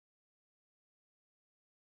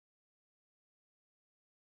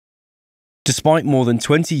Despite more than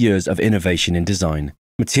 20 years of innovation in design,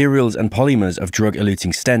 materials and polymers of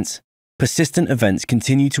drug-eluting stents, persistent events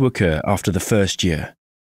continue to occur after the first year.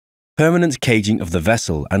 Permanent caging of the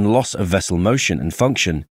vessel and loss of vessel motion and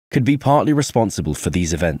function could be partly responsible for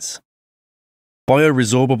these events.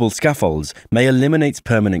 Bioresorbable scaffolds may eliminate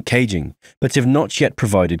permanent caging, but have not yet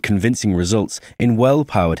provided convincing results in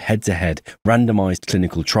well-powered head-to-head randomized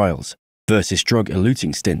clinical trials versus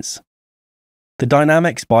drug-eluting stents. The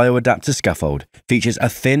Dynamics BioAdaptor scaffold features a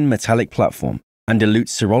thin metallic platform and elutes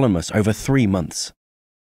sirolimus over 3 months.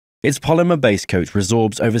 Its polymer base coat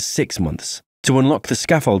resorbs over 6 months to unlock the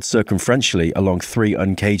scaffold circumferentially along 3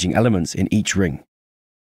 uncaging elements in each ring.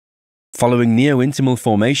 Following neo-intimal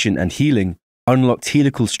formation and healing, unlocked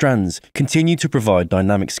helical strands continue to provide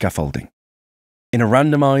dynamic scaffolding. In a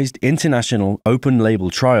randomized, international, open-label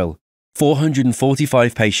trial,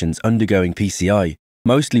 445 patients undergoing PCI,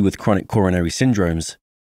 mostly with chronic coronary syndromes,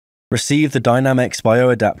 received the Dynamics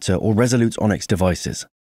BioAdaptor or Resolute Onyx devices.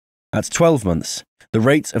 At 12 months, the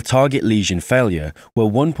rates of target lesion failure were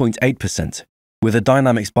 1.8% with the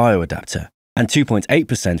Dynamics BioAdaptor and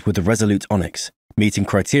 2.8% with the Resolute Onyx, meeting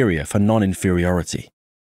criteria for non-inferiority.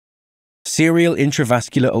 Serial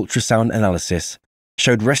intravascular ultrasound analysis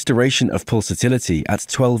showed restoration of pulsatility at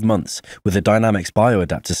 12 months with the Dynamics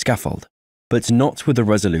BioAdaptor scaffold, but not with the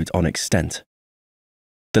Resolute Onyx stent.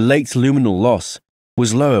 The late luminal loss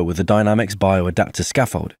was lower with the Dynamics BioAdaptor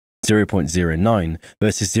scaffold, 0.09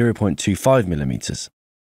 versus 0.25 mm.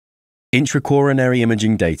 Intracoronary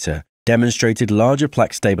imaging data demonstrated larger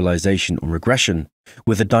plaque stabilization or regression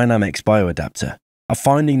with the Dynamics BioAdaptor, a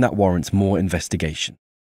finding that warrants more investigation.